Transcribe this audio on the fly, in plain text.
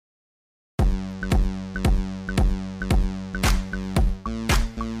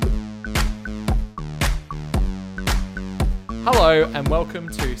Hello and welcome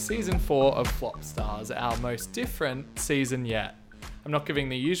to Season 4 of Flop Stars, our most different season yet. I'm not giving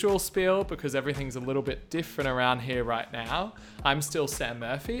the usual spiel because everything's a little bit different around here right now. I'm still Sam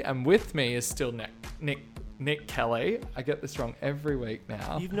Murphy and with me is still Nick Kelly. I get this wrong every week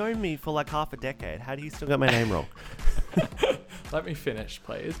now. You've known me for like half a decade. How do you still get my name wrong? Let me finish,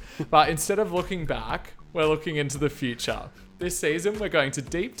 please. But instead of looking back, we're looking into the future. This season, we're going to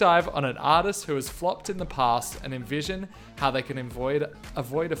deep dive on an artist who has flopped in the past and envision how they can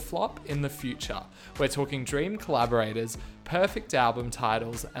avoid a flop in the future. We're talking dream collaborators, perfect album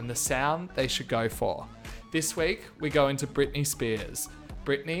titles, and the sound they should go for. This week, we go into Britney Spears.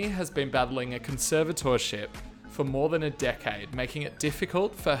 Britney has been battling a conservatorship for more than a decade, making it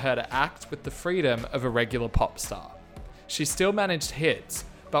difficult for her to act with the freedom of a regular pop star. She still managed hits,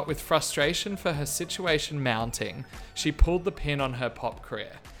 but with frustration for her situation mounting, she pulled the pin on her pop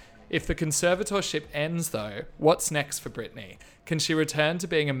career. If the conservatorship ends though, what's next for Britney? Can she return to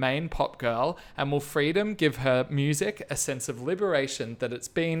being a main pop girl, and will freedom give her music a sense of liberation that it's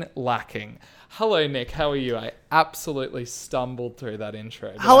been lacking? Hello Nick, how are you? I absolutely stumbled through that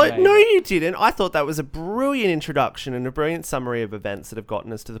intro. Hello, no you didn't. I thought that was a brilliant introduction and a brilliant summary of events that have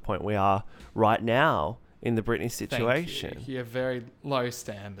gotten us to the point we are right now in the Britney situation. Thank you. You have very low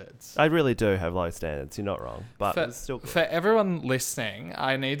standards. I really do have low standards. You're not wrong. But it's still good. For everyone listening,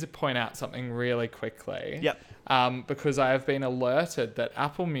 I need to point out something really quickly. Yep. Because I have been alerted that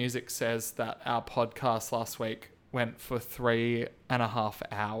Apple Music says that our podcast last week went for 3.5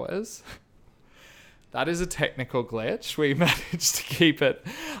 hours. That is a technical glitch. We managed to keep it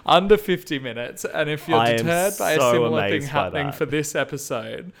under 50 minutes. And if you're deterred by a similar thing happening for this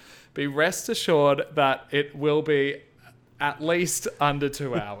episode, be rest assured that it will be at least under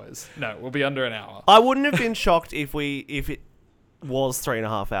 2 hours. No, we'll be under an hour. I wouldn't have been shocked if it was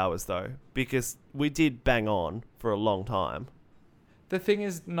 3.5 hours though, because we did bang on for a long time. The thing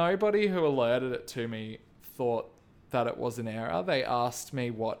is, nobody who alerted it to me thought that it was an error. They asked me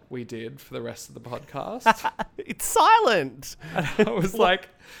what we did for the rest of the podcast. It's silent. And I was like,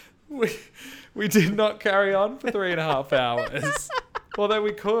 we did not carry on for 3.5 hours. Although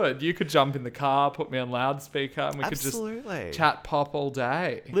we could. You could jump in the car, put me on loudspeaker, and we could just chat pop all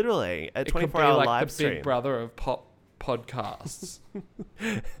day. Literally, a 24-hour live stream. It could be like the Big Brother of pop podcasts.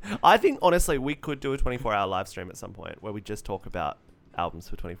 I think, honestly, we could do a 24-hour live stream at some point where we just talk about albums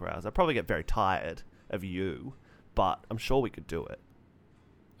for 24 hours. I'd probably get very tired of you, but I'm sure we could do it.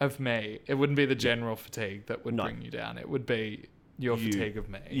 Of me. It wouldn't be the general fatigue that would bring you down. It would be your fatigue of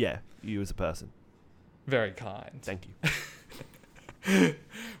me. Yeah, you as a person. Very kind. Thank you.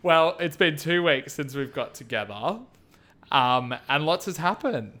 Well, it's been 2 weeks since we've got together, and lots has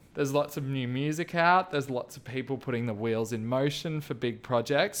happened. There's lots of new music out. There's lots of people putting the wheels in motion for big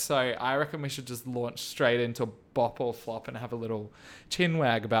projects. So I reckon we should just launch straight into bop or flop and have a little chin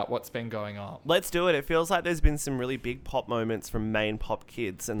wag about what's been going on. Let's do it. It feels like there's been some really big pop moments from main pop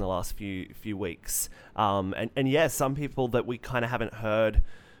kids in the last few weeks. And yeah, some people that we kind of haven't heard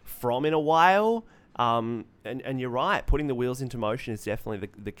from in a while. And you're right, putting the wheels into motion is definitely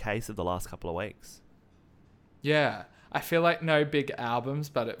the case of the last couple of weeks. Yeah, I feel like no big albums,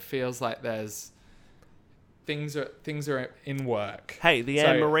 but it feels like there's things are in work. Hey, the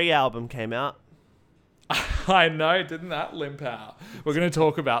Anne-Marie album came out. I know, didn't that limp out? We're going to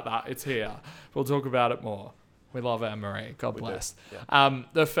talk about that. It's here. We'll talk about it more. We love Anne-Marie. God bless. Yeah.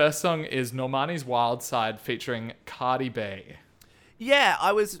 The first song is Normani's Wild Side featuring Cardi B. Yeah,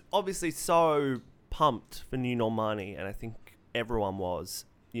 I was obviously so pumped for new Normani, and I think everyone was.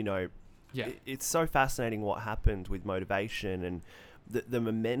 You know, it's so fascinating what happened with Motivation and the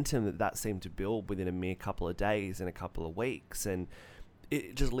momentum that seemed to build within a mere couple of days and a couple of weeks, and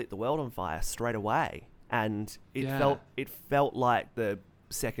it just lit the world on fire straight away. And it felt like the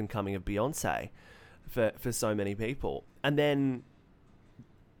second coming of Beyonce for so many people. And then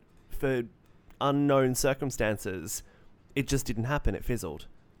for unknown circumstances, it just didn't happen. It fizzled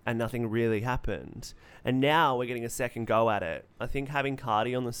and nothing really happened. And now we're getting a second go at it. I think having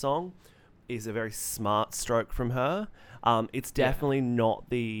Cardi on the song is a very smart stroke from her. It's definitely not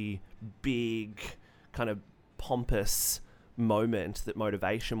the big kind of pompous moment that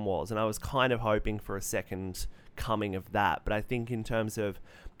Motivation was. And I was kind of hoping for a second coming of that. But I think in terms of,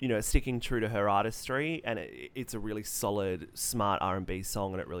 you know, sticking true to her artistry, and it's a really solid, smart R&B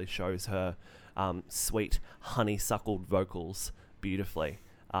song, and it really shows her sweet honeysuckled vocals beautifully.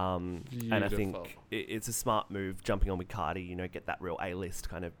 And I think it's a smart move jumping on with Cardi, you know, get that real A-list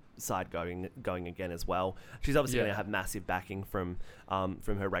kind of side going again as well. She's obviously going to have massive backing from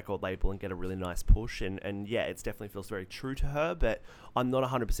her record label and get a really nice push. And yeah, it definitely feels very true to her, but I'm not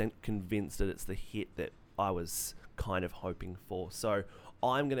 100% convinced that it's the hit that I was kind of hoping for. So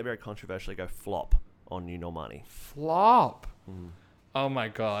I'm going to very controversially go flop on New Normani. Flop? Oh my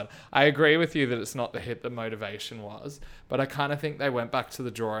God. I agree with you that it's not the hit that Motivation was, but I kind of think they went back to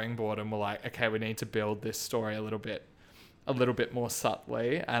the drawing board and were like, okay, we need to build this story a little bit more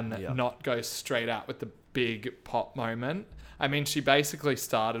subtly and not go straight out with the big pop moment. I mean, she basically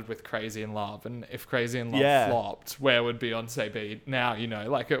started with Crazy in Love, and if Crazy in Love flopped, where would Beyonce be now? You know,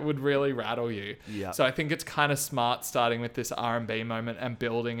 like it would really rattle you. Yeah. So I think it's kind of smart starting with this R&B moment and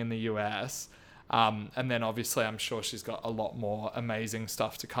building in the US. And then obviously I'm sure she's got a lot more amazing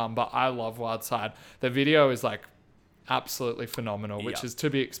stuff to come, but I love Wild Side. The video is like absolutely phenomenal, which is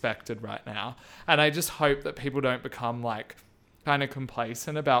to be expected right now. And I just hope that people don't become like kind of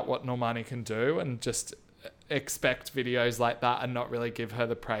complacent about what Normani can do and just expect videos like that and not really give her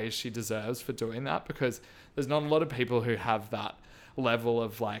the praise she deserves for doing that, because there's not a lot of people who have that level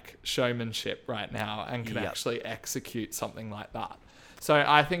of like showmanship right now and can actually execute something like that. So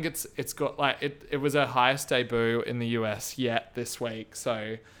I think it's got like it was her highest debut in the US yet this week,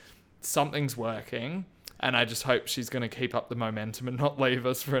 so something's working. And I just hope she's going to keep up the momentum and not leave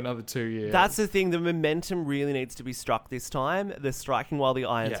us for another 2 years. That's the thing. The momentum really needs to be struck this time. The striking while the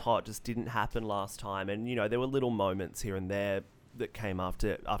iron's hot just didn't happen last time. And, you know, there were little moments here and there that came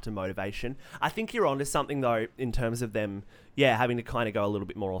after Motivation. I think you're onto something, though, in terms of them, having to kind of go a little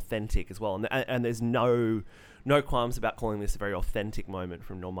bit more authentic as well. And there's no qualms about calling this a very authentic moment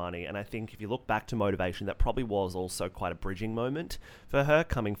from Normani. And I think if you look back to Motivation, that probably was also quite a bridging moment for her,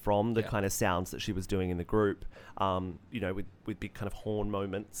 coming from the kind of sounds that she was doing in the group, you know, with big kind of horn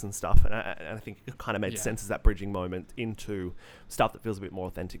moments and stuff. And I think it kind of made sense as that bridging moment into stuff that feels a bit more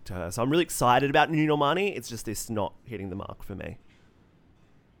authentic to her. So I'm really excited about New Normani. It's just this not hitting the mark for me.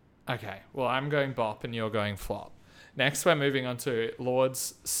 Okay, well, I'm going bop and you're going flop. Next, we're moving on to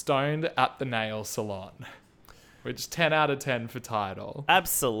Lorde's Stoned at the Nail Salon, which 10 out of 10 for title.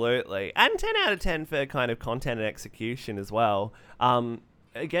 Absolutely. And 10 out of 10 for kind of content and execution as well.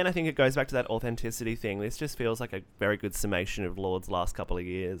 Again, I think it goes back to that authenticity thing. This just feels like a very good summation of Lorde's last couple of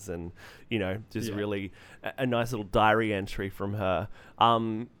years and, you know, just really a nice little diary entry from her.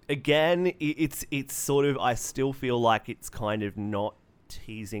 Again, it's sort of, I still feel like it's kind of not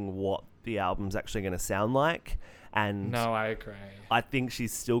teasing what the album's actually going to sound like. And no, I agree. I think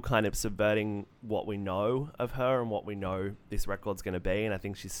she's still kind of subverting what we know of her and what we know this record's going to be. And I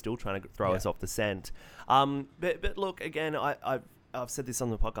think she's still trying to throw us off the scent. But look, again, I've said this on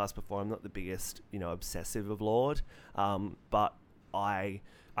the podcast before. I'm not the biggest, you know, obsessive of Lorde. But I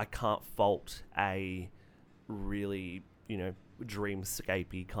can't fault a really, you know,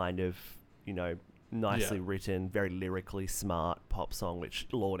 dreamscapey kind of, you know, nicely written, very lyrically smart pop song, which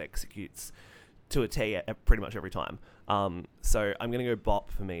Lorde executes to a T pretty much every time. So I'm going to go bop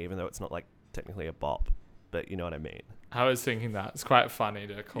for me, even though it's not like technically a bop, but you know what I mean. I was thinking that. It's quite funny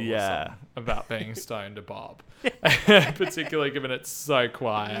to call a song about being stoned a bop, particularly given it's so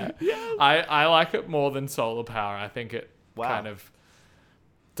quiet. I like it more than Solar Power. I think it kind of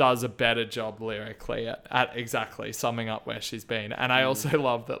does a better job lyrically at exactly summing up where she's been. And I also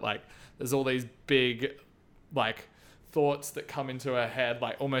love that, like, there's all these big, like, thoughts that come into her head,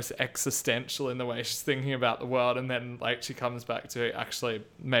 like almost existential in the way she's thinking about the world, and then like she comes back to, actually,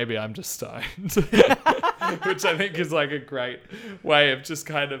 maybe I'm just stoned, which I think is like a great way of just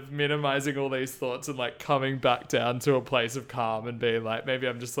kind of minimizing all these thoughts and like coming back down to a place of calm and being like, maybe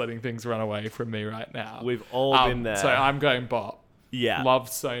I'm just letting things run away from me right now. We've all been there. So I'm going bop. Yeah. Love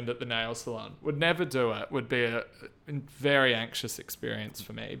Stoned at the Nail Salon. Would never do it. Would be a very anxious experience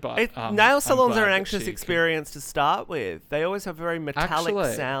for me. But nail salons are an anxious experience to start with. They always have very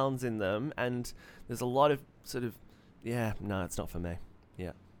metallic sounds in them, and there's a lot of sort of, no, it's not for me.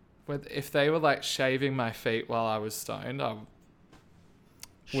 Yeah. If they were like shaving my feet while I was stoned,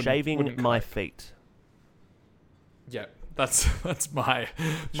 shaving my feet. Yeah. That's my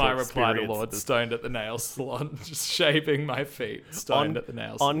reply to Lorde. Stoned at the nail salon, just shaving my feet. Stoned at the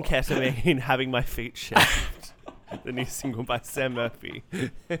nail salon. On ketamine, having my feet shaved. The new single by Sam Murphy.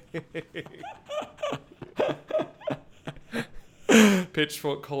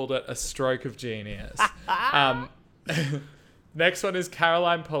 Pitchfork called it a stroke of genius. Next one is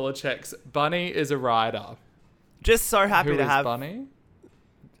Caroline Polachek's "Bunny is a Rider." Just so happy to have Bunny.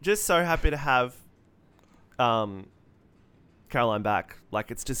 Just so happy to have Caroline back. Like,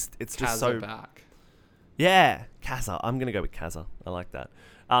 it's just Kazza so back. Yeah, Kazza. I'm gonna go with Kazza. I like that.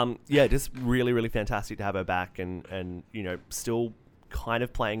 Just really, really fantastic to have her back, and you know, still kind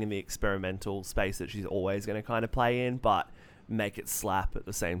of playing in the experimental space that she's always going to kind of play in, but make it slap at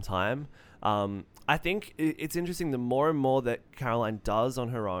the same time. I think it's interesting. The more and more that Caroline does on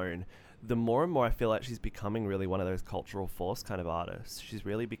her own, the more and more I feel like she's becoming really one of those cultural force kind of artists. She's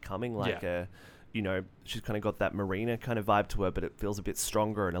really becoming like she's kind of got that Marina kind of vibe to her, but it feels a bit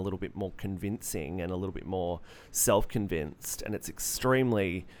stronger and a little bit more convincing and a little bit more self-convinced. And it's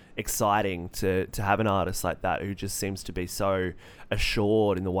extremely exciting to have an artist like that who just seems to be so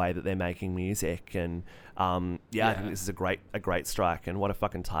assured in the way that they're making music. And I think this is a great strike, and what a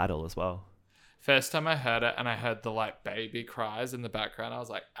fucking title as well. First time I heard it and I heard the like baby cries in the background, I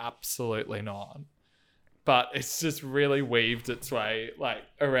was like, absolutely not. But it's just really weaved its way like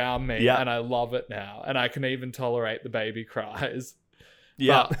around me, and I love it now. And I can even tolerate the baby cries.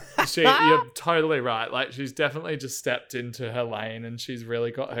 Yeah, you're totally right. Like she's definitely just stepped into her lane, and she's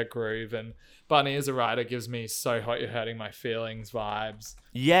really got her groove. And Bunny as a writer gives me So Hot You're Hurting My Feelings vibes.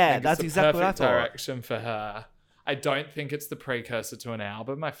 Yeah, that's exactly what I thought. Perfect direction for her. I don't think it's the precursor to an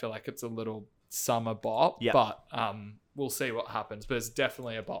album. I feel like it's a little summer bop, but we'll see what happens. But it's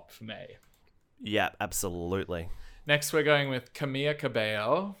definitely a bop for me. Yeah, absolutely. Next, we're going with Camila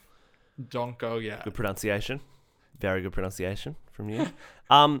Cabello. Don't Go Yet. Good pronunciation. Very good pronunciation from you.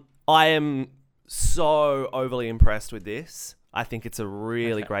 I am so overly impressed with this. I think it's a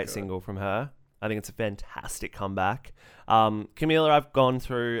really great single from her. I think it's a fantastic comeback. Camila, I've gone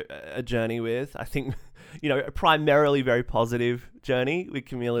through a journey with. I think, a primarily very positive journey with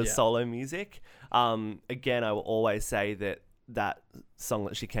Camila's solo music. Again, I will always say that song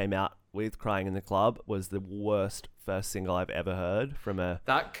that she came out with, Crying in the Club, was the worst first single I've ever heard from an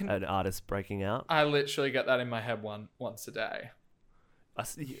artist breaking out. I literally get that in my head once a day.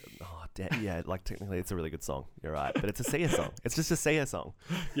 Like technically it's a really good song. You're right, but it's a Sia song. It's just a Sia song.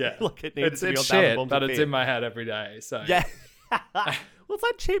 Yeah, look, it's shit, but it's in my head every day. So yeah. Well, it's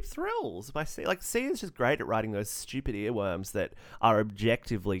like Cheap Thrills by Sia. Like Sia's just great at writing those stupid earworms that are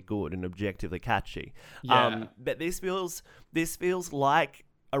objectively good and objectively catchy. Yeah. But this feels like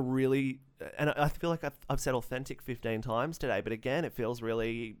a really, and I feel like I've said authentic 15 times today, but again, it feels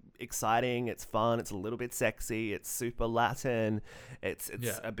really exciting. It's fun. It's a little bit sexy. It's super Latin. It's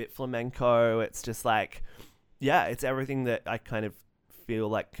a bit flamenco. It's just like, it's everything that I kind of feel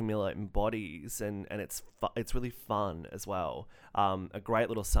like Camila embodies, and it's really fun as well. A great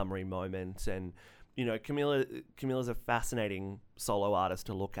little summary moment, and Camila's a fascinating solo artist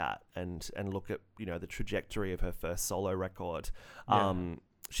to look at and look at the trajectory of her first solo record.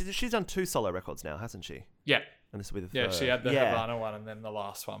 She's done 2 solo records now, hasn't she? Yeah. And this will be the third. She had the Havana one and then the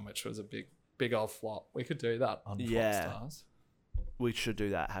last one, which was a big old flop. We could do that on Popstars. We should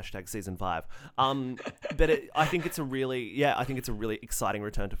do that. #season 5. But I think it's a really exciting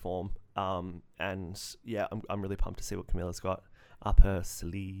return to form. I'm really pumped to see what Camila's got up her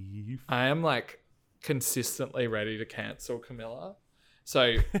sleeve. I am like consistently ready to cancel Camila.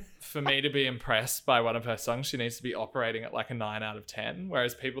 So for me to be impressed by one of her songs, she needs to be operating at like a 9 out of 10.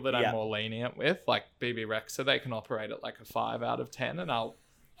 Whereas people that I'm more lenient with, like BB Rexa, they can operate at like a 5 out of 10, and I'll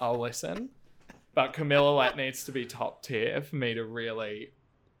listen. But Camila needs to be top tier for me to really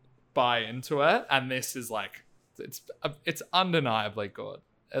buy into it. And this is like, it's undeniably good.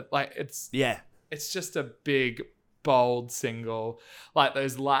 It's just a big, bold single. Like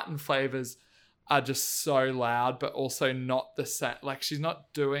those Latin flavors are just so loud, but also not the same. Like she's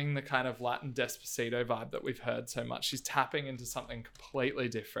not doing the kind of Latin Despacito vibe that we've heard so much. She's tapping into something completely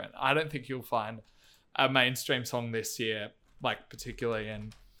different. I don't think you'll find a mainstream song this year, like particularly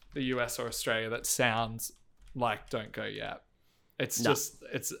in the US or Australia, that sounds like Don't Go Yet. It's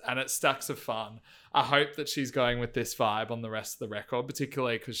stacks of fun. I hope that she's going with this vibe on the rest of the record,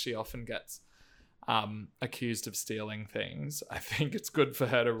 particularly because she often gets accused of stealing things. I think it's good for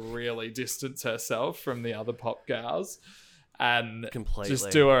her to really distance herself from the other pop gals and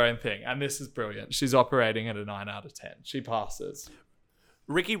just do her own thing. And this is brilliant. She's operating at a 9 out of 10. She passes.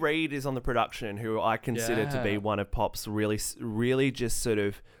 Ricky Reed is on the production, who I consider to be one of pop's really just sort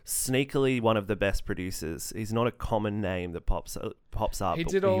of sneakily one of the best producers. He's not a common name that pops up. He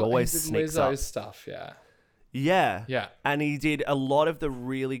did Lizzo's stuff, Yeah. And he did a lot of the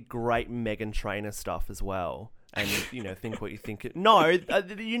really great Meghan Trainor stuff as well. And, think what you think. No,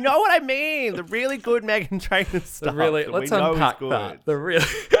 you know what I mean. The really good Meghan Trainor stuff. Let's unpack that. The really...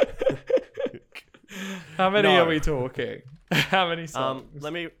 How many are we talking? How many songs?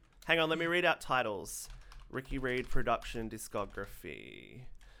 Let me read out titles. Ricky Reed production discography.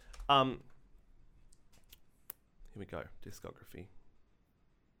 Here we go. Discography.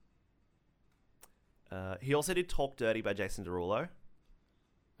 He also did Talk Dirty by Jason Derulo.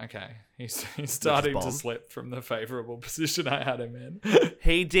 Okay. He's starting to slip from the favourable position I had him in.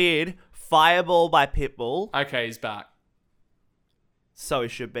 He did Fireball by Pitbull. Okay, he's back. So he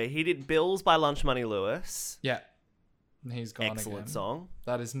should be. He did Bills by Lunch Money Lewis. Yeah. He's gone Excellent again. song.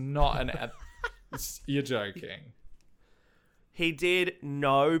 That is not an... You're joking. He did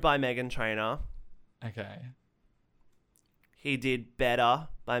No by Meghan Trainor. Okay. He did Better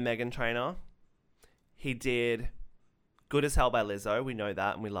by Meghan Trainor. He did Good as Hell by Lizzo. We know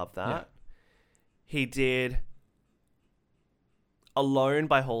that and we love that. Yeah. He did Alone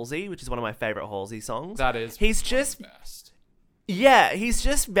by Halsey, which is one of my favorite Halsey songs. That is... He's just... best. Yeah, he's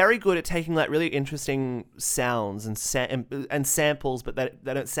just very good at taking like really interesting sounds and samples, but that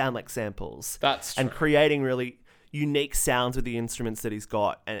they don't sound like samples. That's true. And creating really unique sounds with the instruments that he's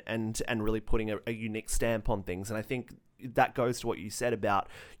got, and really putting a unique stamp on things. And I think that goes to what you said about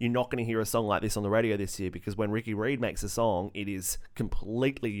you're not going to hear a song like this on the radio this year, because when Ricky Reed makes a song, it is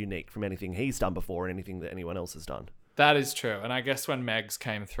completely unique from anything he's done before and anything that anyone else has done. That is true. And I guess when Megs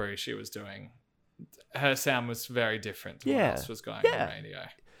came through, her sound was very different to what else was going on radio.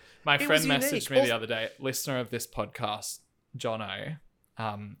 My friend messaged me the other day, listener of this podcast, Jono,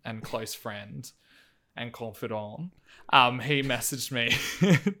 and close friend and confidant. He messaged me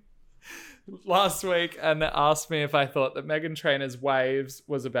last week and asked me if I thought that Meghan Trainor's Waves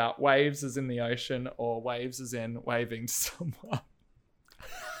was about waves as in the ocean or waves as in waving to someone.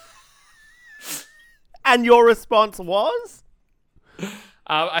 And your response was?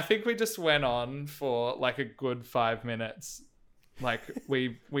 I think we just went on for like a good 5 minutes. Like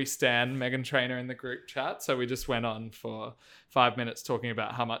we stan Meghan Trainor in the group chat. So we just went on for 5 minutes talking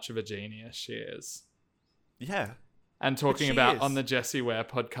about how much of a genius she is. Yeah. And talking about on the Jessie Ware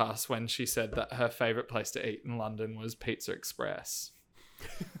podcast when she said that her favourite place to eat in London was Pizza Express.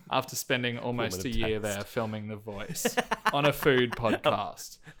 After spending almost a year there filming The Voice on a food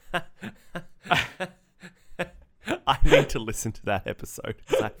podcast. I need to listen to that episode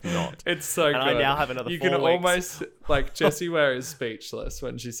because I've not. It's so good. And I now have another 4 weeks. You can weeks. almost, like, Jessie Ware is speechless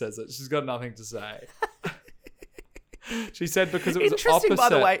when she says it. She's got nothing to say. She said because it was opposite by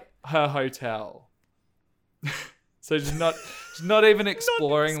the way. her hotel. So she's not even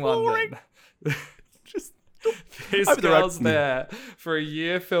exploring London. Just this girl's there for a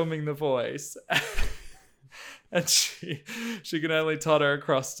year filming The Voice. And she can only totter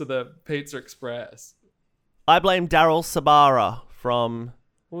across to the Pizza Express. I blame Daryl Sabara from...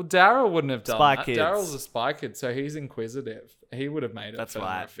 Well, Daryl wouldn't have done Spy that. Kids. Daryl's a Spy Kid, so he's inquisitive. He would have made it. That's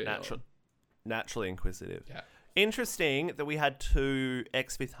right. Naturally inquisitive. Yeah. Interesting that we had 2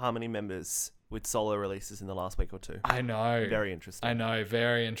 ex-Fifth Harmony members with solo releases in the last week or 2. I know. Very interesting. I know.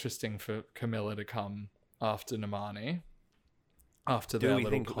 Very interesting for Camilla to come after Normani. After their little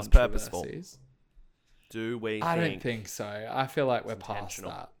think it was controversies. purposeful? Do we think... I don't think so. I feel like we're past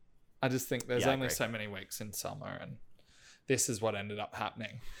intentional. that. I just think there's I only agree. so many weeks in summer, and this is what ended up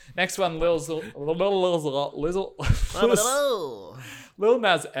happening. Next one, Lil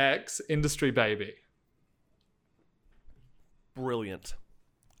Nas X, Industry Baby. Brilliant.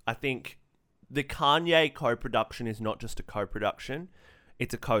 I think the Kanye co-production is not just a co-production,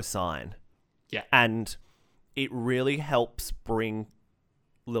 it's a co-sign. Yeah. And it really helps bring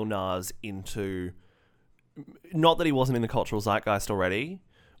Lil Nas into... Not that he wasn't in the cultural zeitgeist already,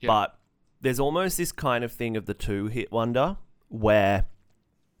 but there's almost this kind of thing of the 2-hit wonder where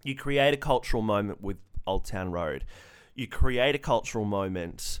you create a cultural moment with Old Town Road. You create a cultural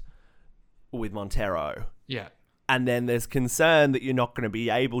moment with Montero. Yeah. And then there's concern that you're not going to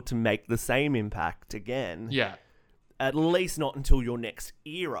be able to make the same impact again. Yeah. At least not until your next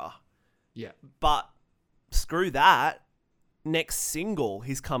era. Yeah. But screw that. Next single,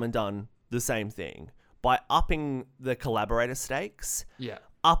 he's come and done the same thing. By upping the collaborator stakes. Yeah.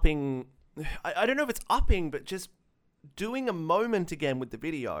 Upping... I don't know if it's upping, but just doing a moment again with the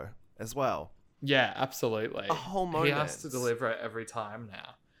video as well. Yeah, absolutely. A whole moment. He has to deliver it every time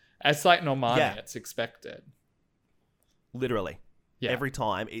now. It's like Normani, it's expected. Literally. Yeah. Every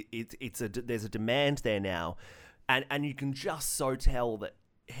time. There's a demand there now. And you can just so tell that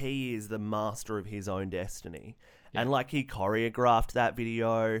he is the master of his own destiny. Yeah. And like he choreographed that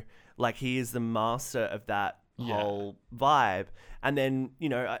video. Like he is the master of that whole vibe. And then,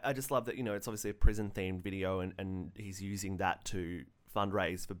 I just love that, it's obviously a prison themed video and he's using that to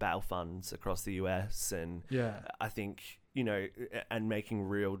fundraise for bail funds across the US. And I think, and making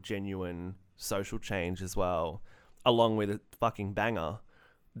real genuine social change as well, along with a fucking banger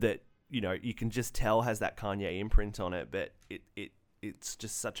that, you can just tell has that Kanye imprint on it, but it's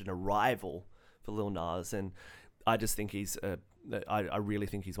just such an arrival for Lil Nas. And I just think I really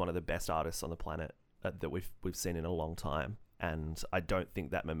think he's one of the best artists on the planet that we've seen in a long time, and I don't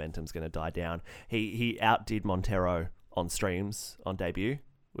think that momentum's going to die down. He outdid Montero on streams on debut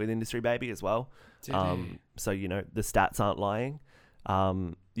with Industry Baby as well. So the stats aren't lying.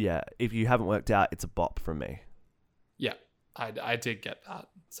 If you haven't worked out, it's a bop from me. Yeah, I did get that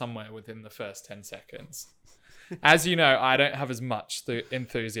somewhere within the first 10 seconds. As you know, I don't have as much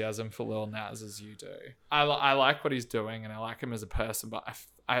enthusiasm for Lil Nas as you do. I like what he's doing and I like him as a person, but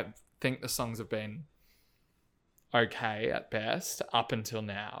I think the songs have been okay at best up until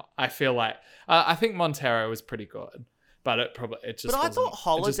now. I feel like I think Montero was pretty good, but it just. But I thought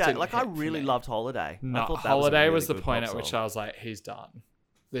Holiday, like I really loved Holiday. No, Holiday was the point at which I was like, he's done.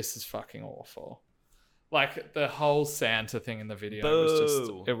 This is fucking awful. Like the whole Santa thing in the video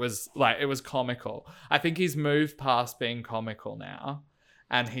was it was comical. I think he's moved past being comical now.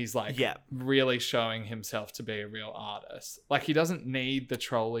 And he's like really showing himself to be a real artist. Like he doesn't need the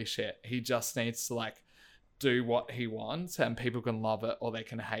trolly shit. He just needs to like do what he wants and people can love it or they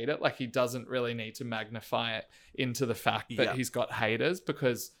can hate it. Like he doesn't really need to magnify it into the fact that he's got haters,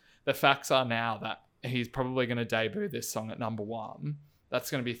 because the facts are now that he's probably going to debut this song at number 1. That's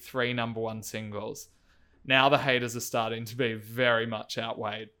going to be 3 number 1 singles. Now the haters are starting to be very much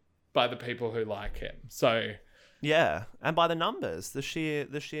outweighed by the people who like him. So yeah, and by the numbers, the sheer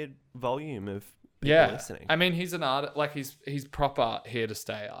volume of people listening. I mean, he's an artist. Like he's proper here to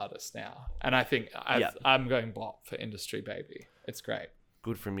stay artist now, and I think I'm going bot for Industry Baby. It's great.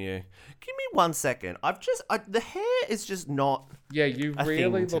 Good from you. Give me 1 second. The hair is just not. Yeah, you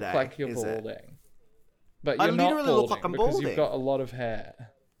really look like you're balding, but you're not balding look like I'm because balding. You've got a lot of hair.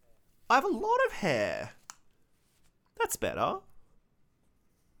 I have a lot of hair. That's better.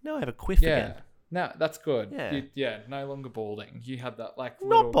 Now I have a quiff again. No, that's good. Yeah. No longer balding. You had that like not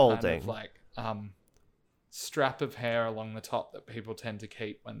little balding. Kind of like strap of hair along the top that people tend to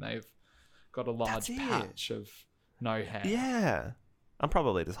keep when they've got a large patch of no hair. Yeah. I'm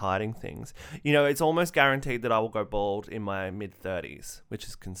probably just hiding things. You know, it's almost guaranteed that I will go bald in my mid-30s, which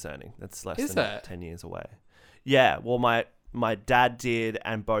is concerning. That's less than 10 years away. Yeah, well, my dad did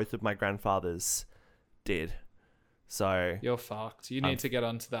and both of my grandfathers did. So you're fucked. You need to get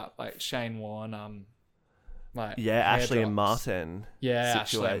onto that like Shane Warne, Ashley and Martin situation.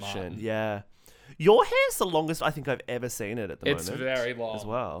 Ashley and Martin. Yeah. Your hair's the longest I think I've ever seen it at the moment. It's very long as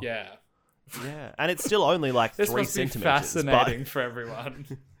well. Yeah. Yeah, and it's still only like 3 centimeters. This must be fascinating for everyone.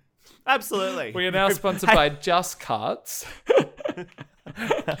 Absolutely. We are now sponsored by Just Cuts.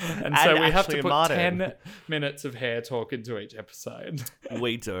 and so we have to put 10 minutes of hair talk into each episode.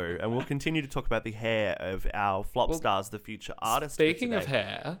 We do. And we'll continue to talk about the hair of our flop stars, the future artists. Speaking of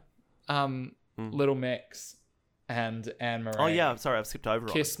hair, Little Mix and Anne-Marie. Oh, yeah. Sorry, I've skipped over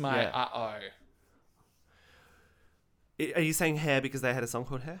Kiss My Uh-Oh. Are you saying hair because they had a song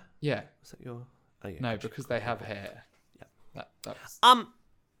called Hair? Yeah. Was that your... Oh, yeah, no, because they have hair. Yeah. That's...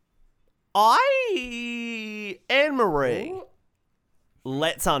 Anne-Marie... Ooh.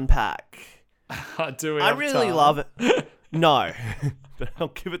 Let's unpack. Do we I really time? love it. No. But I'll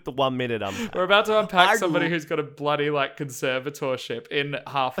give it the 1 minute unpack. We're about to unpack somebody who's got a bloody like conservatorship in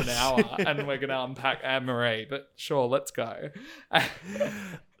half an hour and we're going to unpack Anne-Marie. But sure, let's go.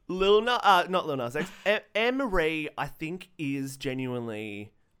 Not Lil Nas X. Anne-Marie, I think, is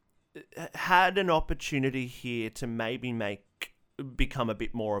genuinely had an opportunity here to maybe become a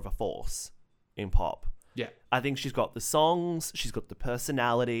bit more of a force in pop. Yeah. I think she's got the songs, she's got the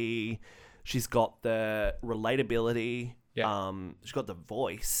personality, she's got the relatability, she's got the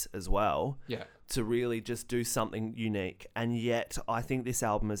voice as well. Yeah. To really just do something unique. And yet I think this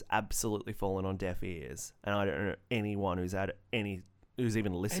album has absolutely fallen on deaf ears. And I don't know anyone who's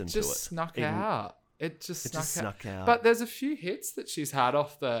even listened to it. It just snuck out. It just snuck out. But there's a few hits that she's had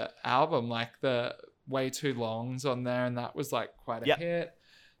off the album, like the Way Too Long's on there, and that was like quite a hit.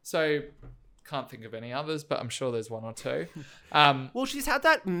 So can't think of any others, but I'm sure there's one or two. Well, she's had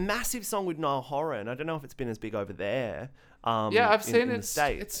that massive song with Niall Horan. I don't know if it's been as big over there. I've seen it.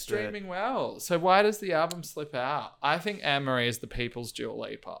 It's streaming well. So why does the album slip out? I think Anne-Marie is the people's Dua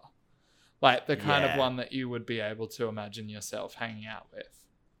Lipa. Like the kind of one that you would be able to imagine yourself hanging out with.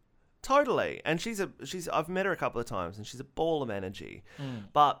 Totally. And I've met her a couple of times and she's a ball of energy.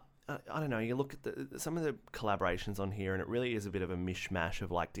 But I don't know, you look at some of the collaborations on here and it really is a bit of a mishmash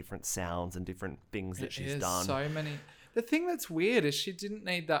of like different sounds and different things that she's done. So many. The thing that's weird is she didn't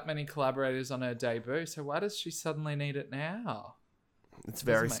need that many collaborators on her debut, so why does she suddenly need it now? It's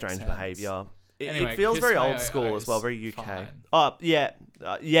very strange behaviour. It feels very old school as well, very UK. Fine.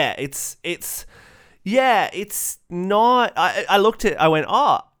 It's not. I went,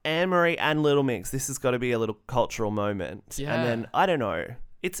 Anne-Marie and Little Mix. This has got to be a little cultural moment. Yeah. And then I don't know.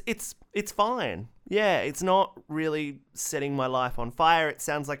 It's fine. Yeah, it's not really setting my life on fire. It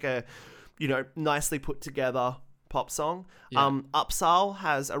sounds like a, nicely put together pop song. Yeah. Upsal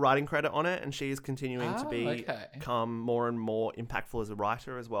has a writing credit on it, and she is continuing to become more and more impactful as a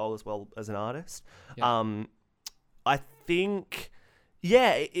writer as well as an artist. Yeah. I think,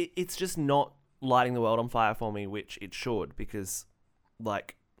 yeah, it's just not lighting the world on fire for me, which it should, because,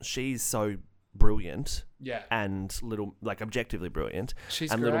 like, she's so brilliant. Yeah. And objectively brilliant.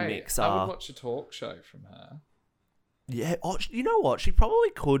 She's and great. Little Mix I would watch a talk show from her. Yeah. Oh, you know what? She probably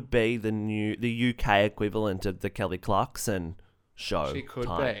could be the UK equivalent of the Kelly Clarkson show. She could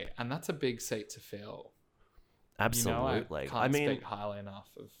be. And that's a big seat to fill. Absolutely. I can't speak highly enough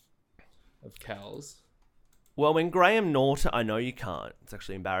of Kels. Well, when Graham Norton... I know you can't. It's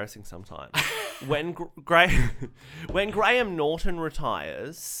actually embarrassing sometimes. when Graham Norton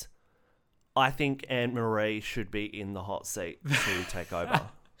retires, I think Anne-Marie should be in the hot seat to take over.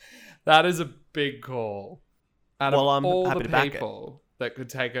 That is a big call. Out of I'm all happy the to back people that could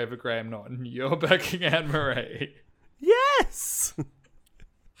take over Graham Norton, you're backing Anne-Marie. Yes!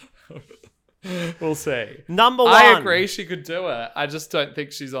 We'll see. Number one. I agree she could do it. I just don't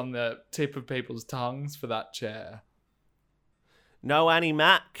think she's on the tip of people's tongues for that chair. No Annie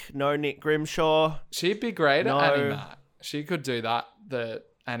Mac. No Nick Grimshaw. She'd be great at Annie Mac. She could do that, the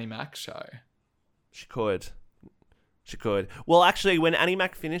Annie Mac show. She could. Well, actually, when Annie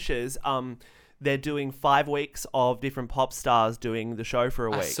Mac finishes, they're doing 5 weeks of different pop stars doing the show for a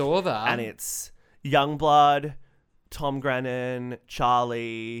week. I saw that. And it's Youngblood, Tom Grennan,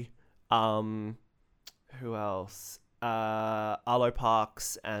 Charlie... who else? Arlo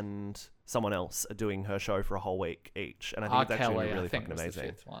Parks and someone else are doing her show for a whole week each, and I think it's actually Kelly, really fucking amazing.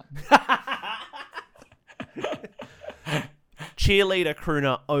 The 5th one. Cheerleader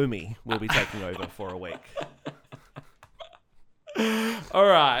crooner Omi will be taking over for a week. All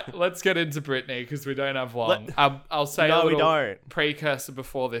right, let's get into Britney because we don't have long. I'll say a little precursor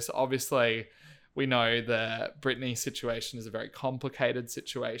before this. Obviously, we know the Britney situation is a very complicated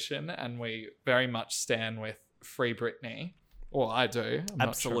situation, and we very much stand with Free Britney. Well, I do. I'm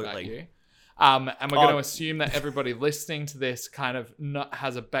Absolutely. not sure about you. And we're going to assume that everybody listening to this kind of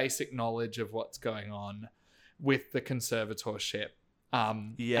has a basic knowledge of what's going on with the conservatorship,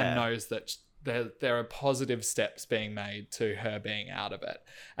 and knows that there are positive steps being made to her being out of it.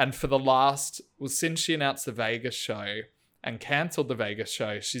 And for since she announced the Vegas show and cancelled the Vegas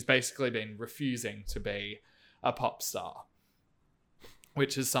show, she's basically been refusing to be a pop star,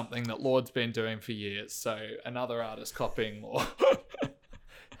 which is something that Lord's been doing for years. So another artist copying Lord.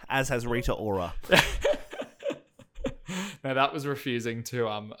 As has Rita Ora. No, that was refusing to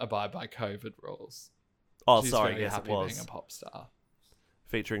abide by COVID rules. Oh, She's sorry. very Yes, happy it was. being a pop star.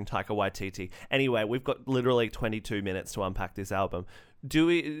 Featuring Taika Waititi. Anyway, we've got literally 22 minutes to unpack this album.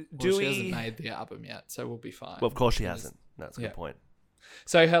 She hasn't made the album yet, so we'll be fine. Well, of course she hasn't. That's a good point.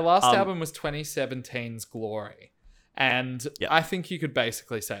 So her last album was 2017's Glory. And I think you could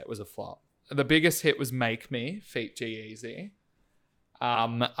basically say it was a flop. The biggest hit was Make Me, feat G-Eazy.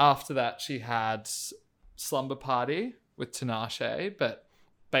 After that, she had Slumber Party with Tinashe, but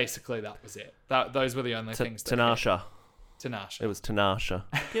basically that was it. Those were the only things that Tinashe. Tinashe. It was Tinashe.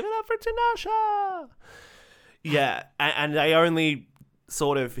 Give it up for Tinashe! Yeah, and they only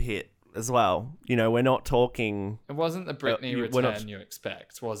sort of hit as well. You know, we're not talking... It wasn't the Britney return you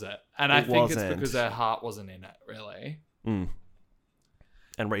expect, was it? And I think it's because her heart wasn't in it, really. And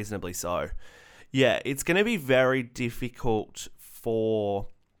reasonably so. Yeah, it's going to be very difficult for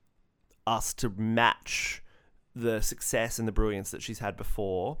us to match the success and the brilliance that she's had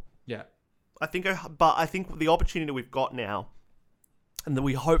before. Yeah. I think the opportunity we've got now, and that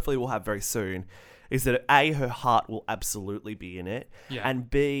we hopefully will have very soon, is that A, her heart will absolutely be in it, and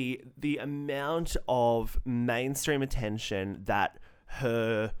B, the amount of mainstream attention that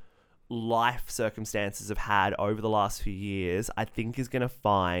her life circumstances have had over the last few years, I think is going to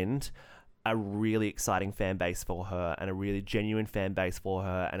find a really exciting fan base for her, and a really genuine fan base for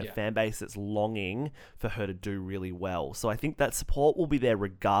her, and a fan base that's longing for her to do really well. So I think that support will be there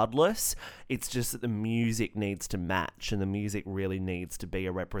regardless. It's just that the music needs to match, and the music really needs to be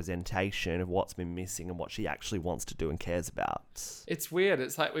a representation of what's been missing and what she actually wants to do and cares about. It's weird.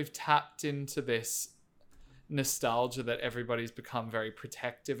 It's like we've tapped into this nostalgia that everybody's become very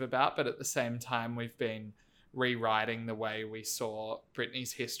protective about, but at the same time we've been rewriting the way we saw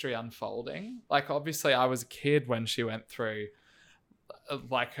Britney's history unfolding. Like, obviously I was a kid when she went through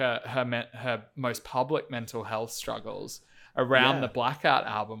like her most public mental health struggles around the Blackout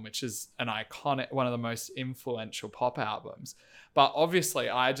album, which is an iconic, one of the most influential pop albums. But obviously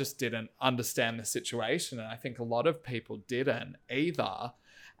I just didn't understand the situation, and I think a lot of people didn't either,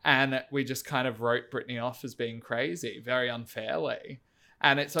 and we just kind of wrote Britney off as being crazy very unfairly.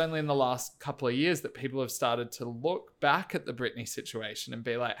 And it's only in the last couple of years that people have started to look back at the Britney situation and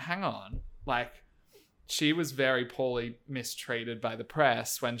be like, hang on, like, she was very poorly mistreated by the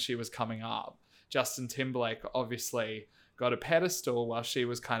press when she was coming up. Justin Timberlake obviously got a pedestal while she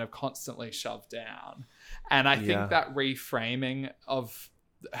was kind of constantly shoved down. And I think that reframing of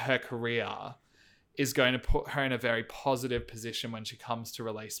her career is going to put her in a very positive position when she comes to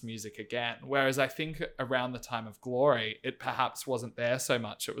release music again. Whereas I think around the time of Glory, it perhaps wasn't there so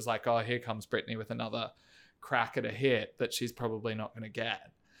much. It was like, oh, here comes Britney with another crack at a hit that she's probably not going to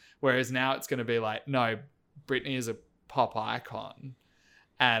get. Whereas now it's going to be like, no, Britney is a pop icon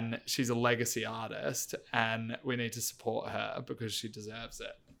and she's a legacy artist and we need to support her because she deserves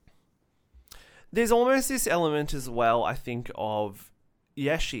it. There's almost this element as well, I think, of,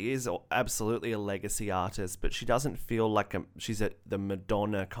 yes, she is absolutely a legacy artist, but she doesn't feel like she's at the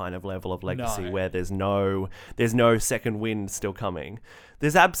Madonna kind of level of legacy where there's no second wind still coming.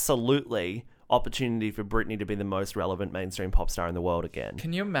 There's absolutely opportunity for Britney to be the most relevant mainstream pop star in the world again.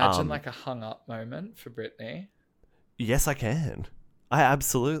 Can you imagine like a hung up moment for Britney? Yes, I can. I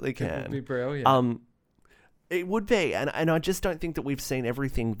absolutely can. It would be brilliant. It would be, and I just don't think that we've seen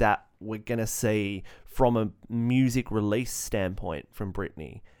everything that we're going to see from a music release standpoint from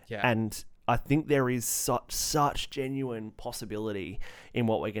Britney. Yeah. And I think there is such genuine possibility in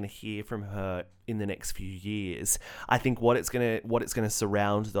what we're going to hear from her in the next few years. I think what it's going to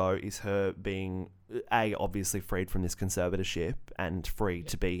surround, though, is her being, obviously freed from this conservatorship and free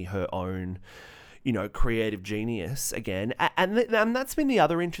to be her own, creative genius again. And that's been the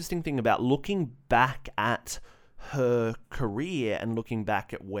other interesting thing about looking back at her career and looking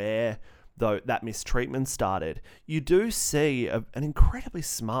back at where that mistreatment started. You do see an incredibly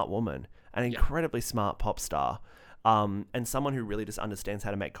smart woman, an incredibly smart pop star, and someone who really just understands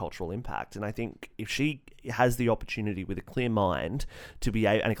how to make cultural impact. And I think if she has the opportunity with a clear mind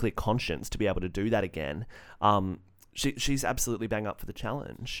and a clear conscience to be able to do that again, she's absolutely bang up for the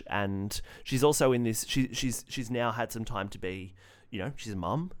challenge. And she's also in this. She's now had some time to be, she's a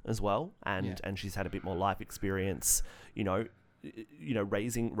mum as well, and she's had a bit more life experience.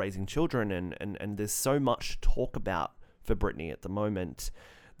 Raising children, and there's so much to talk about for Britney at the moment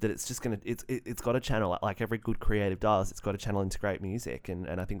that it's just it's got to channel, like every good creative does. It's got to channel into great music, and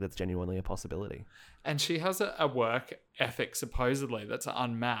I think that's genuinely a possibility. And she has a work ethic supposedly that's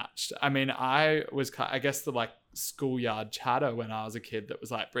unmatched. I mean, I guess the like schoolyard chatter when I was a kid that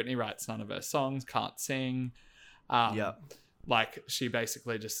was like, Britney writes none of her songs, can't sing. Like she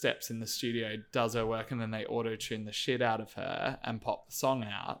basically just steps in the studio, does her work, and then they auto-tune the shit out of her and pop the song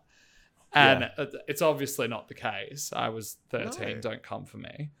out. And it's obviously not the case. I was 13, don't come for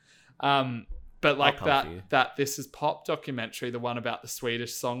me. But like that This Is Pop documentary, the one about the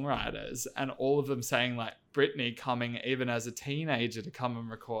Swedish songwriters, and all of them saying like Britney coming even as a teenager to come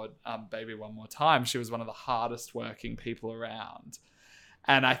and record Baby One More Time. She was one of the hardest working people around.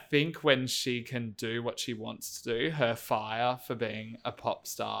 And I think when she can do what she wants to do, her fire for being a pop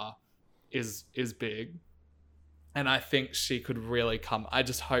star is big. And I think she could really I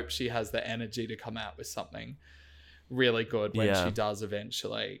just hope she has the energy to come out with something really good when she does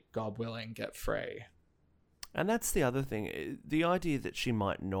eventually, God willing, get free. And that's the other thing. The idea that she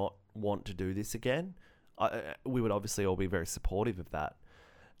might not want to do this again, we would obviously all be very supportive of that.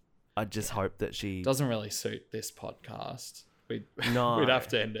 I just hope that she... Doesn't really suit this podcast. We'd have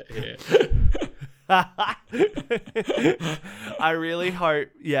to end it here. I really hope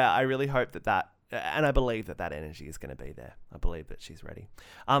that, and I believe that energy is going to be there. I believe that she's ready.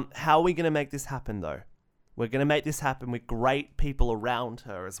 How are we going to make this happen, though? We're going to make this happen with great people around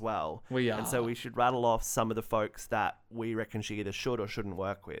her as well. We are. And so we should rattle off some of the folks that we reckon she either should or shouldn't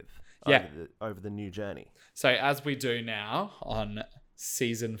work with over the new journey. So as we do now on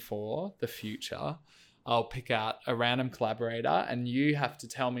season 4, The Future, I'll pick out a random collaborator and you have to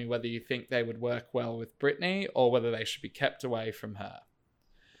tell me whether you think they would work well with Britney or whether they should be kept away from her.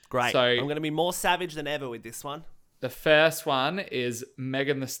 Great. So I'm going to be more savage than ever with this one. The first one is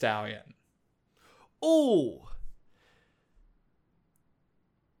Megan Thee Stallion. Ooh.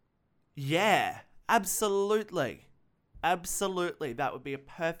 Yeah, absolutely. Absolutely. That would be a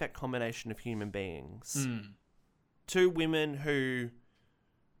perfect combination of human beings. Two women who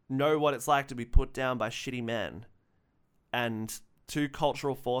know what it's like to be put down by shitty men, and two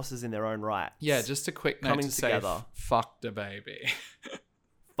cultural forces in their own right. Yeah, just a quick note to say, fuck the baby.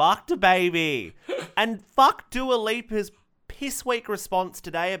 Fuck the baby. And fuck Dua Lipa's piss weak response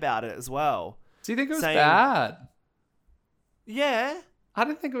today about it as well. Do you think it was bad? Yeah. I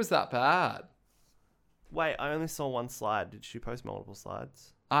didn't think it was that bad. Wait, I only saw one slide. Did she post multiple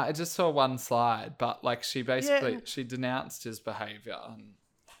slides? I just saw one slide, but like she basically she denounced his behavior. And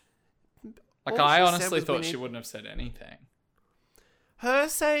like I honestly thought she wouldn't have said anything. Her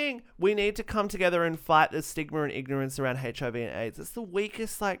saying we need to come together and fight the stigma and ignorance around HIV and AIDS. It's the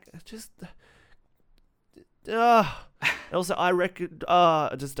weakest, just Also,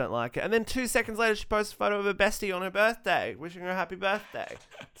 I just don't like it. And then 2 seconds later, she posts a photo of her bestie on her birthday, wishing her a happy birthday.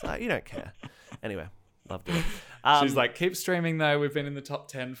 It's like, you don't care. Anyway, loved it. She's like, keep streaming though. We've been in the top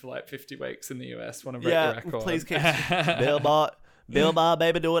 10 for like 50 weeks in the US. Want to break the record? Please keep Billboard,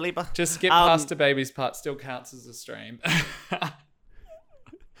 baby, do it, leaper. Just skip past the baby's part. Still counts as a stream.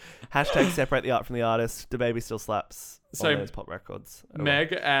 Hashtag separate the art from the artist. The baby still slaps on those pop records.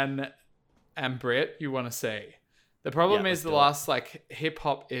 Meg and Brit, you want to see. The problem is the last like hip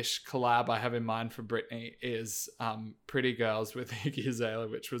hop ish collab I have in mind for Britney is Pretty Girls with Iggy Azalea,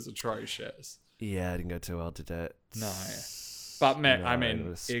 which was atrocious. Yeah, I didn't go too well, did it? No. But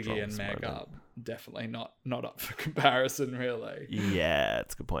Iggy and Meg are definitely not up for comparison, really. Yeah,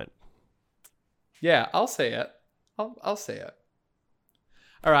 that's a good point. Yeah, I'll see it. I'll see it.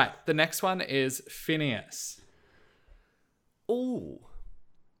 All right, the next one is Phineas. Ooh.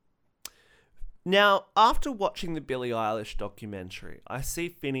 Now, after watching the Billie Eilish documentary, I see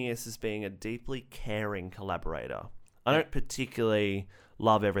Phineas as being a deeply caring collaborator. I don't particularly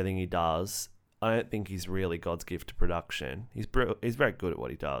love everything he does. I don't think he's really God's gift to production. He's very good at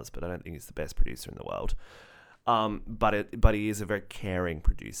what he does, but I don't think he's the best producer in the world. But he is a very caring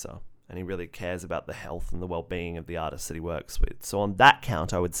producer, and he really cares about the health and the well-being of the artists that he works with. So on that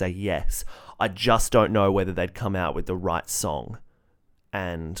count, I would say yes. I just don't know whether they'd come out with the right song,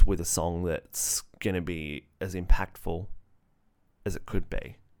 and with a song that's going to be as impactful as it could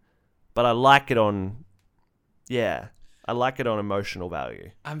be. But I like it on emotional value.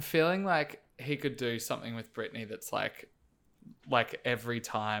 I'm feeling like he could do something with Britney that's like every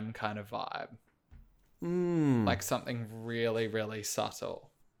time kind of vibe. Like something really, really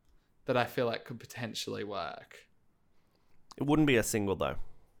subtle that I feel like could potentially work. It wouldn't be a single, though.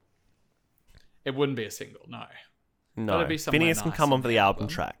 It wouldn't be a single, no. No, Phineas can come on for the album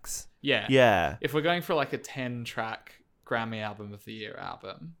tracks. Yeah. Yeah. If we're going for like a 10-track Grammy Album of the Year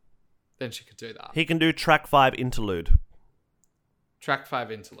album, then she could do that. He can do track 5 interlude. Track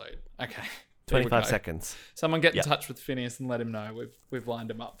 5 interlude. Okay. 25 seconds. Someone get in touch with Phineas and let him know we've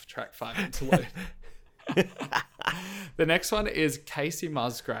lined him up for track 5 interlude. The next one is Casey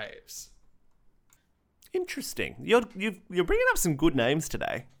Musgraves. Interesting. You're bringing up some good names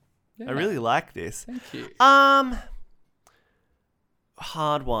today. Yeah. I really like this. Thank you.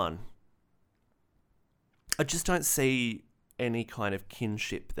 Hard one. I just don't see any kind of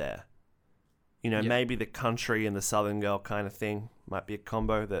kinship there. You know, maybe the country and the Southern girl kind of thing might be a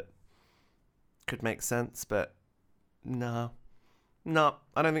combo that could make sense, but no,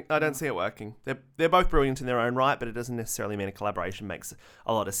 I don't see it working. They're both brilliant in their own right, but it doesn't necessarily mean a collaboration makes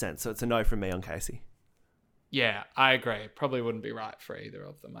a lot of sense. So it's a no from me on Casey. Yeah, I agree. Probably wouldn't be right for either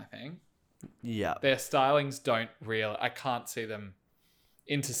of them, I think. Yeah. Their stylings I can't see them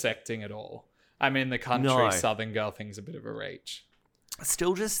intersecting at all. I mean, the country Southern girl thing's a bit of a reach. I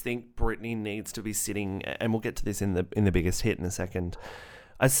still just think Britney needs to be sitting, and we'll get to this in the biggest hit in a second.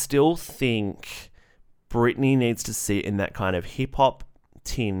 I still think Britney needs to sit in that kind of hip-hop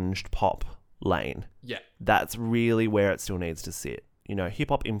tinged pop lane. Yeah. That's really where it still needs to sit. You know,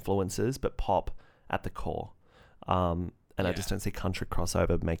 hip-hop influences, but pop at the core. I just don't see country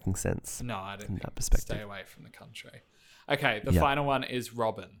crossover making sense. No, I don't think that perspective. Stay away from the country. Okay, the final one is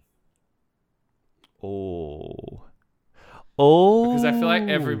Robin. Oh. Because I feel like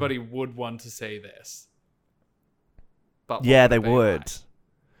everybody would want to see this. But yeah, they would. Like?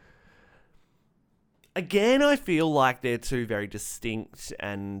 Again, I feel like they're two very distinct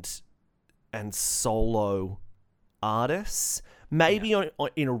and solo artists. Maybe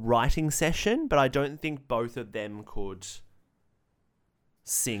in a writing session, but I don't think both of them could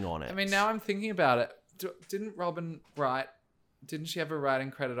sing on it. I mean, now I'm thinking about it. Didn't Robin write... Didn't she have a writing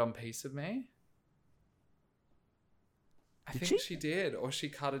credit on Piece of Me? I think she did. Or she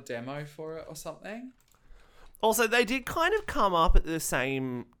cut a demo for it or something. Also, they did kind of come up at the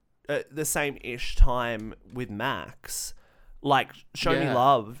same-ish time with Max. Like, Show Me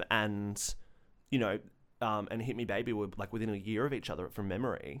Love and, you know... and Hit Me Baby were like within a year of each other from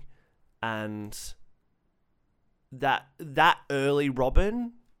memory. And that early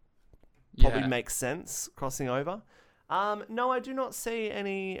Robin probably makes sense crossing over. No, I do not see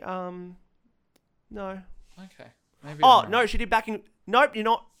any, no. Okay. Maybe no, she did backing. Nope, you're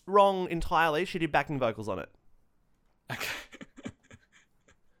not wrong entirely. She did backing vocals on it. Okay.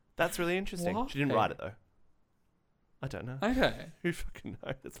 That's really interesting. What? She didn't write it though. I don't know. Okay. Who fucking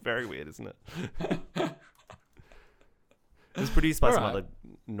knows? That's very weird, isn't it? It was produced by some other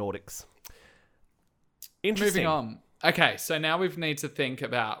Nordics. Interesting. Moving on. Okay, so now we need to think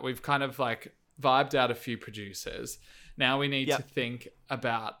about, we've kind of like vibed out a few producers. Now we need to think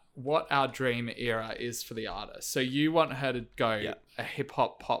about what our dream era is for the artist. So you want her to go a hip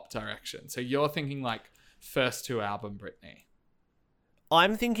hop pop direction. So you're thinking like first 2 album Britney.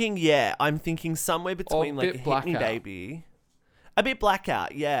 I'm thinking somewhere between like Hit Me Baby. A bit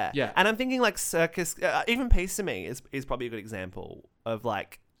Blackout, yeah. Yeah. And I'm thinking like Circus, even Piece of Me is probably a good example of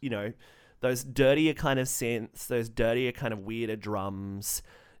like, you know, those dirtier kind of synths, those dirtier kind of weirder drums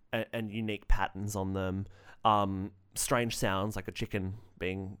and unique patterns on them. Strange sounds like a chicken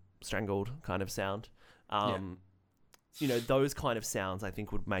being strangled kind of sound. You know, those kind of sounds I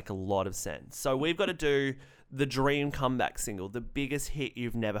think would make a lot of sense. So we've got to do the dream comeback single, the biggest hit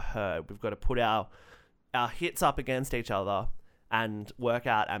you've never heard. We've got to put our hits up against each other and work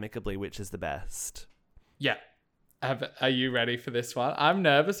out amicably which is the best. Yeah. Are you ready for this one? I'm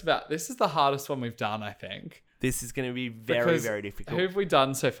nervous about this. Is the hardest one we've done, I think. This is going to be very, very difficult. Who have we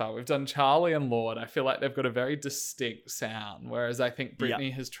done so far? We've done Charlie and Lorde. I feel like they've got a very distinct sound, whereas I think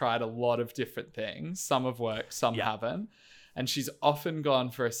Britney has tried a lot of different things. Some have worked, some haven't. And she's often gone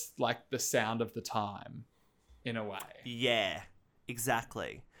for like the sound of the time, in a way. Yeah,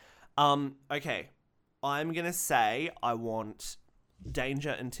 exactly. Okay, I'm going to say I want Danger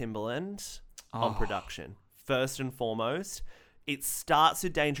and Timbaland on production. First and foremost, it starts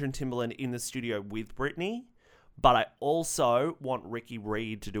with Danger and Timbaland in the studio with Britney, but I also want Ricky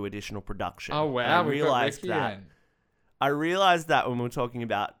Reed to do additional production. Oh, wow. We realized that. I realized that when we were talking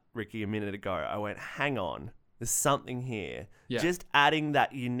about Ricky a minute ago. I went, hang on, there's something here. Yeah. Just adding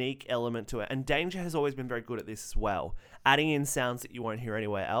that unique element to it. And Danger has always been very good at this as well. Adding in sounds that you won't hear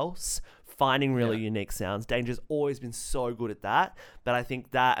anywhere else. Finding really unique sounds. Danger's always been so good at that. But I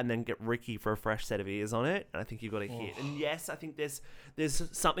think that, and then get Ricky for a fresh set of ears on it, and I think you've got a hit. And yes, I think there's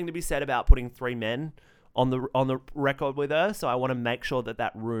something to be said about putting 3 men on the record with her. So I want to make sure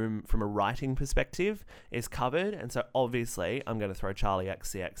that room from a writing perspective is covered. And so obviously I'm going to throw Charlie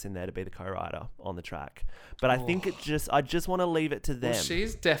XCX in there to be the co-writer on the track. But I think I just want to leave it to them. Well,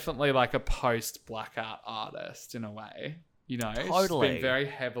 she's definitely like a post-Blackout artist in a way. You know, totally. She's been very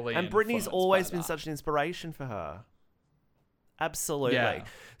heavily and Britney's always been such an inspiration for her. Absolutely. Yeah.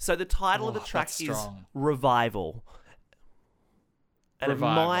 So the title of the track is Revival. And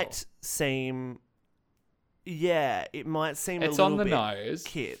Revival. It might seem... Yeah, it might seem it's a little on the bit nose,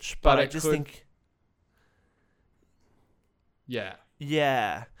 kitsch, but I just think... Yeah.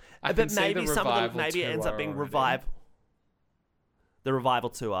 Yeah. But maybe some of them, maybe it ends up being Revival. The Revival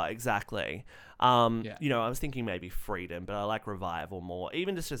tour, exactly. You know, I was thinking maybe Freedom, but I like Revival more.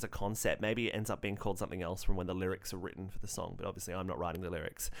 Even just as a concept, maybe it ends up being called something else from when the lyrics are written for the song. But obviously, I'm not writing the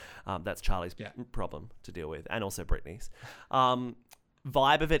lyrics. That's Charlie's problem to deal with, and also Britney's.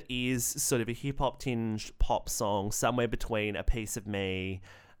 Vibe of it is sort of a hip-hop tinged pop song, somewhere between A Piece of Me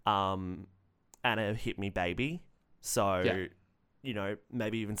and a Hit Me Baby. So... you know,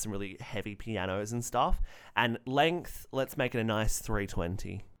 maybe even some really heavy pianos and stuff. And length, let's make it a nice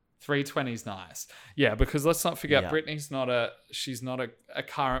 320. 320 is nice. Yeah, because let's not forget, Britney's not a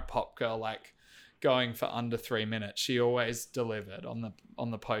current pop girl like going for under 3 minutes. She always delivered on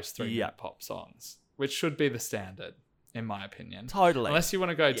the post 3 minute pop songs, which should be the standard, in my opinion. Totally. Unless you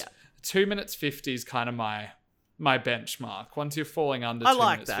want to go 2 minutes 50 is kind of my benchmark. Once you're falling under 2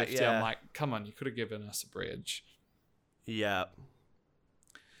 minutes 50, I'm like, come on, you could have given us a bridge. Yeah.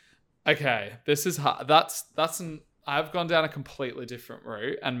 Okay, this is hard. I've gone down a completely different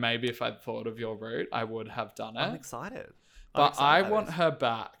route, and maybe if I'd thought of your route, I would have done it. I'm excited. But I want her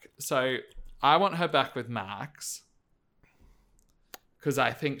back. So I want her back with Max, because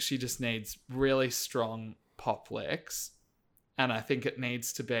I think she just needs really strong pop licks, and I think it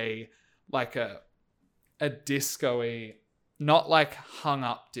needs to be like a disco-y, not like hung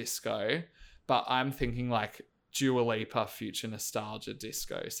up disco, but I'm thinking like Dua Lipa future nostalgia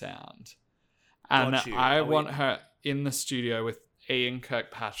disco sound. And I want her in the studio with Ian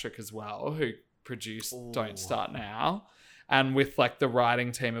Kirkpatrick as well, who produced Don't Start Now, and with like the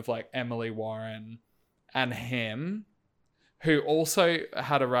writing team of like Emily Warren and him, who also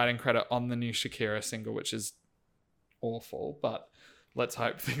had a writing credit on the new Shakira single, which is awful, but let's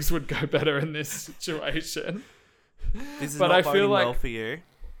hope things would go better in this situation. This is not boding well for you.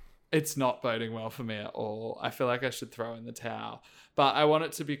 It's not boding well for me at all. I feel like I should throw in the towel. But I want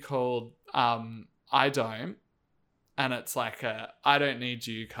it to be called I Don't. And it's like a I don't need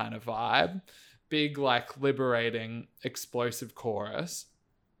you kind of vibe. Big, like, liberating, explosive chorus.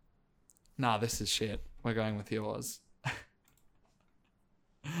 Nah, this is shit. We're going with yours.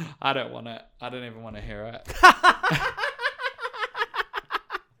 I don't want it. I don't even want to hear it.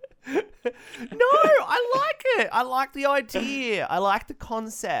 I like it. I like the idea. I like the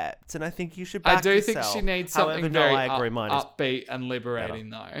concept, and I think you should back I do yourself. think she needs However, something no, very I agree. Mine is upbeat and liberating,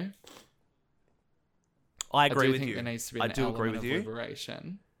 though. I agree do with think you. there needs to be I an do agree element with of you.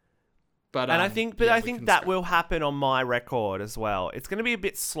 liberation. But I think that will happen on my record as well. It's going to be a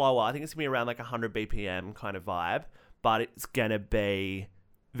bit slower. I think it's going to be around like 100 BPM kind of vibe, but it's going to be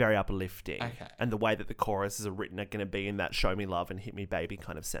very uplifting. Okay. And the way that the choruses are written are going to be in that show me love and hit me baby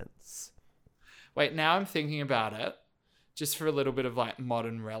kind of sense. Wait, now I'm thinking about it, just for a little bit of like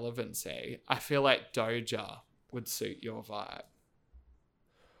modern relevancy. I feel like Doja would suit your vibe.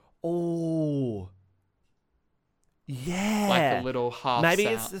 Oh, yeah. Like a little half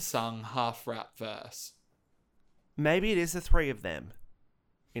Maybe sung, half rap verse. Maybe it is the three of them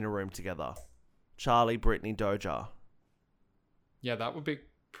in a room together. Charlie, Britney, Doja. Yeah, that would be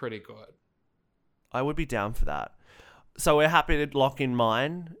pretty good. I would be down for that. So we're happy to lock in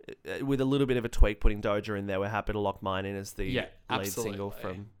mine with a little bit of a tweak, putting Doja in there. We're happy to lock mine in as the lead single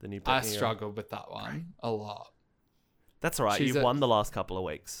from the new Britney. I struggled with that one a lot. That's all right. You've won the last couple of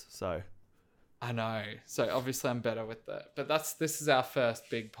weeks, so. I know. So obviously I'm better with that. But this is our first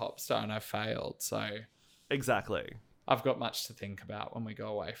big pop star and I failed. So exactly. I've got much to think about when we go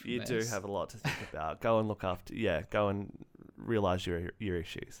away from this. You do have a lot to think about. Go and look after. Yeah, go and realize your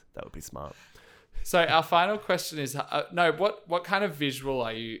issues. That would be smart. So our final question is, what kind of visual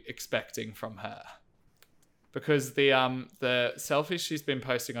are you expecting from her? Because the selfies she's been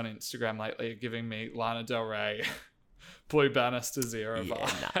posting on Instagram lately are giving me Lana Del Rey, Blue Bannister Zero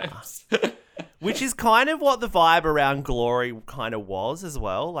vibes. Nah. Which is kind of what the vibe around Glory kind of was as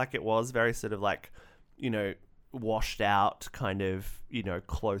well. Like it was very sort of like, washed out kind of,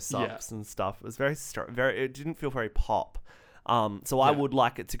 close-ups and stuff. It was very, it didn't feel very pop. So I would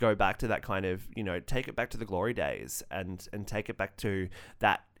like it to go back to that kind of, take it back to the Glory days and take it back to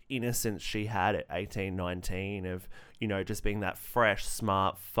that innocence she had at 18, 19 of, just being that fresh,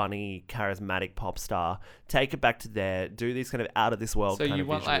 smart, funny, charismatic pop star. Take it back to there, do these kind of out of this world kind of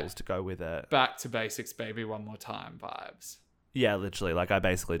visuals to go with it. Back to basics, baby, one more time vibes. Yeah, literally. Like I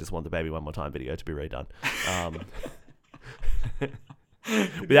basically just want the Baby One More Time video to be redone.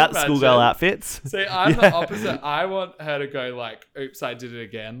 Without the schoolgirl outfits. See, I'm the opposite. I want her to go like, oops, I did it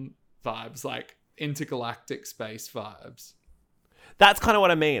again vibes, like intergalactic space vibes. That's kind of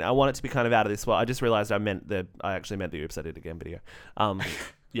what I mean. I want it to be kind of out of this world. I just realized I actually meant the oops, I did it again video.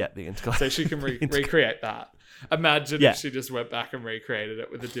 Yeah, the intergalactic. So she can recreate that. Imagine if she just went back and recreated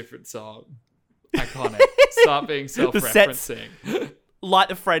it with a different song. Iconic. Start being self-referencing. Like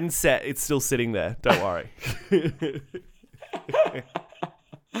the Friends set, it's still sitting there. Don't worry.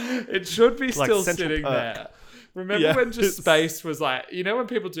 It should be like still sitting there. Remember when just space was like, when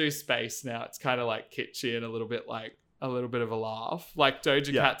people do space now, it's kind of like kitschy and a little bit of a laugh. Like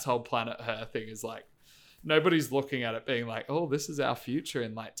Doja Cat's whole Planet Her thing is like, nobody's looking at it being like, oh, this is our future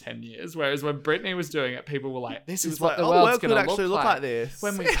in like 10 years. Whereas when Britney was doing it, people were like, this is what the world's going to look like this.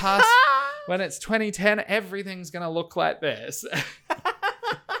 When we pass, when it's 2010, everything's going to look like this.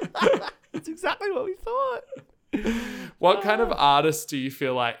 That's exactly what we thought. What kind of artist do you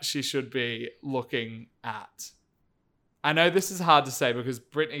feel like she should be looking at? I know this is hard to say because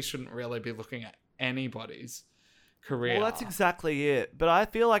Britney shouldn't really be looking at anybody's career. Well, that's exactly it. But I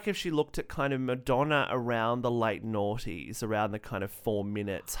feel like if she looked at kind of Madonna around the late noughties, around the kind of 4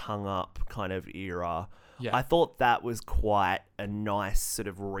 minutes hung up kind of era, I thought that was quite a nice sort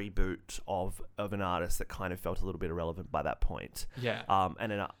of reboot of an artist that kind of felt a little bit irrelevant by that point. Yeah.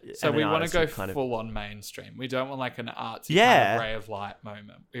 So we want to go full on mainstream. We don't want like an artsy kind of ray of light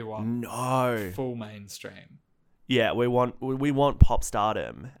moment. We want full mainstream. Yeah, we want pop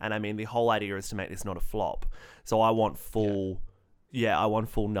stardom, and I mean the whole idea is to make this not a flop. So I want full, I want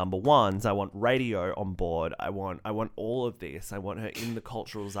full number ones. I want radio on board. I want all of this. I want her in the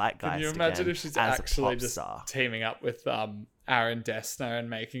cultural zeitgeist. Can you imagine if she's actually just teaming up with Aaron Dessner and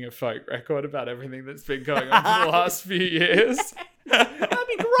making a folk record about everything that's been going on for the last few years? That'd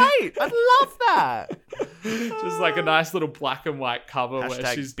be great. I'd love that. Just like a nice little black and white cover where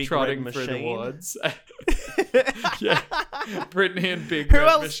she's trotting through the woods. Yeah, Britney and Big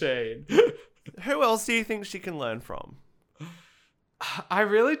Red Machine. Who else do you think she can learn from? I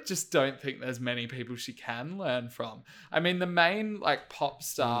really just don't think there's many people she can learn from. I mean, the main like pop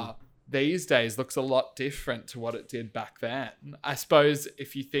star these days looks a lot different to what it did back then. I suppose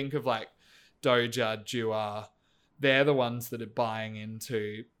if you think of like Doja, Dua, they're the ones that are buying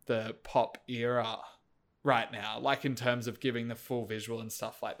into the pop era right now, like in terms of giving the full visual and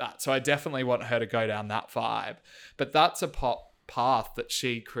stuff like that. So I definitely want her to go down that vibe. But that's a pop path that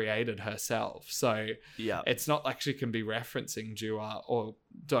she created herself. So it's not like she can be referencing Dua or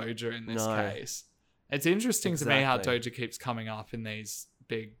Doja in this case. It's interesting to me how Doja keeps coming up in these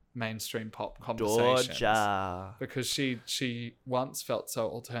big mainstream pop conversations. Doja. Because she once felt so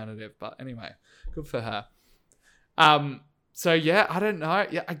alternative, but anyway, good for her. So yeah, I don't know.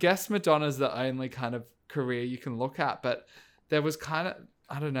 Yeah, I guess Madonna's the only kind of career you can look at, but there was kind of,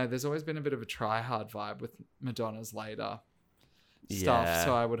 I don't know, there's always been a bit of a try-hard vibe with Madonna's later stuff.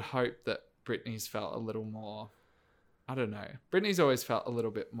 So I would hope that Britney's felt a little more, I don't know. Britney's always felt a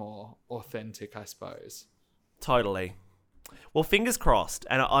little bit more authentic, I suppose. Totally. Well, fingers crossed.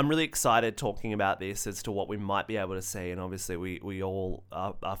 And I'm really excited talking about this as to what we might be able to see. And obviously we all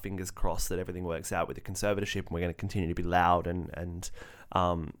are fingers crossed that everything works out with the conservatorship, and we're going to continue to be loud and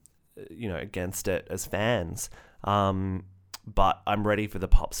against it as fans. But I'm ready for the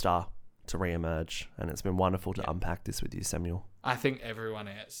pop star to re-emerge. And it's been wonderful to unpack this with you, Samuel. I think everyone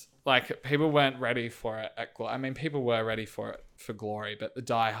is. Like, people weren't ready for it at Glory. I mean, people were ready for it for Glory, but the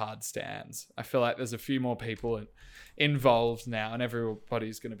diehard stands. I feel like there's a few more people involved now, and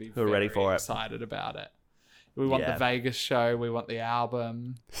everybody's going to be ready for excited about it. We want the Vegas show. We want the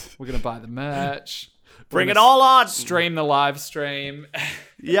album. We're going to buy the merch. Bring it all on. Stream the live stream.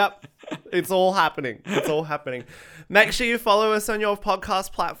 Yep. It's all happening. It's all happening. Make sure you follow us on your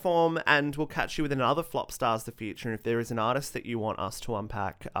podcast platform, and we'll catch you with another Flop Stars the Future. And if there is an artist that you want us to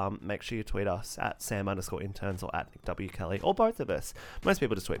unpack, make sure you tweet us at Sam_interns or at Nick W. Kelly, or both of us. Most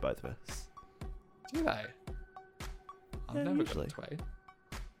people just tweet both of us. Do they? I've never usually got a tweet.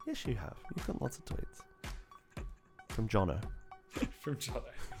 Yes, you have. You've got lots of tweets. From Jono. From Jono.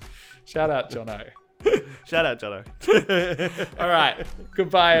 Shout out, Jono. Shout out, Jono. All right.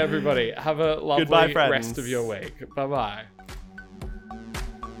 Goodbye, everybody. Have a lovely rest of your week. Bye-bye.